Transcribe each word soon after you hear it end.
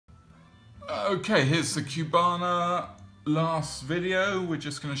Okay, here's the Cubana last video. We're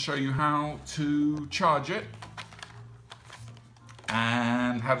just going to show you how to charge it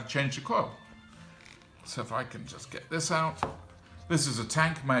and how to change the coil. So if I can just get this out. This is a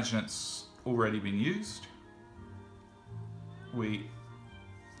tank. Imagine it's already been used. We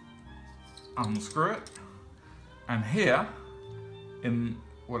unscrew it, and here in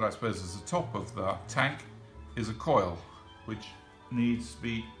what I suppose is the top of the tank is a coil which needs to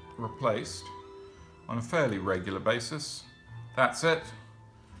be replaced on a fairly regular basis. That's it.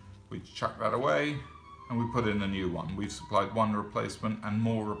 We chuck that away and we put in a new one. We've supplied one replacement and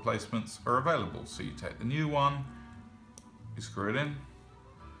more replacements are available. So you take the new one, you screw it in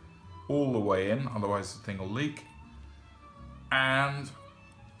all the way in, otherwise the thing will leak, and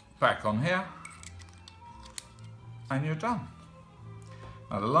back on here, and you're done.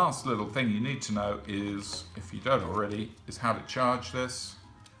 Now the last little thing you need to know is, if you don't already, is how to charge this.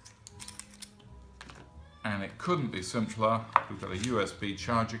 And it couldn't be simpler. We've got a USB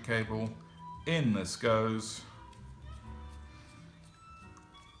charger cable. In this goes.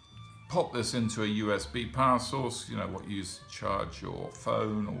 Pop this into a USB power source, you know what you use to charge your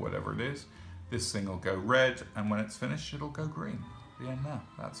phone or whatever it is. This thing will go red, and when it's finished it'll go green. The end now.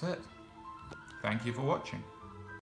 That's it. Thank you for watching.